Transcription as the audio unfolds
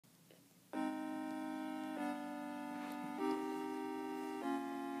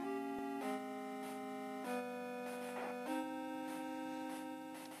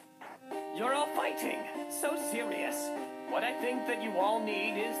You're all fighting. So serious. What I think that you all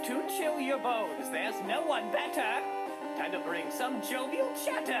need is to chill your bones. There's no one better. Time to bring some jovial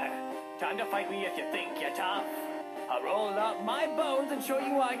chatter. Time to fight me if you think you're tough. I'll roll up my bones and show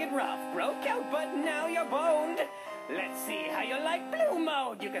you I get rough. Broke out, but now you're boned. Let's see how you like blue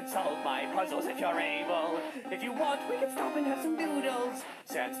mode. You can solve my puzzles if you're able. If you want, we can stop and have some noodles.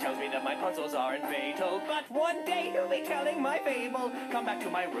 Sans tells me that my puzzles aren't fatal, but one day you'll be telling my fable. Come back to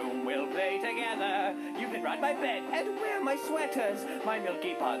my room, we'll play together. You can ride my bed and wear my sweaters. My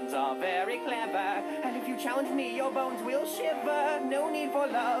milky puns are very clever, and if you challenge me, your bones will shiver. No need for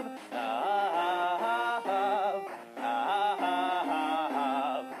love.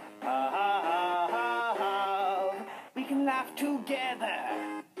 We can laugh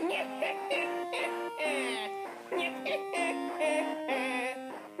together.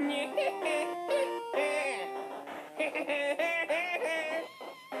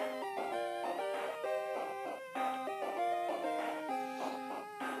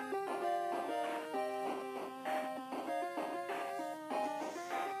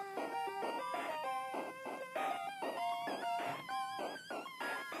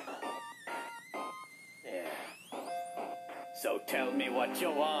 So tell me what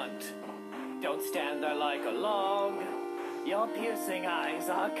you want. Don't stand there like a log. Your piercing eyes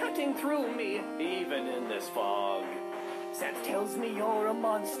are cutting through me, even in this fog. Sans tells me you're a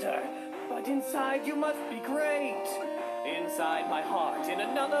monster, but inside you must be great. Inside my heart, in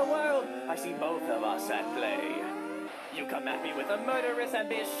another world, I see both of us at play. You come at me with a murderous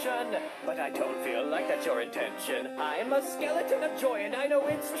ambition, but I don't feel like that's your intention. I'm a skeleton of joy, and I know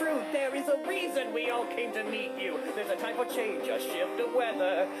it's true. There is a reason we all came to meet you. There's a time for change, a shift of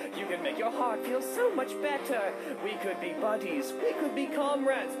weather. You can make your heart feel so much better. We could be buddies, we could be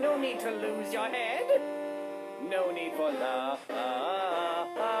comrades. No need to lose your head. No need for love.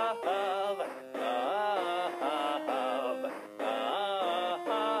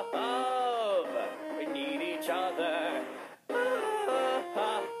 We need each other.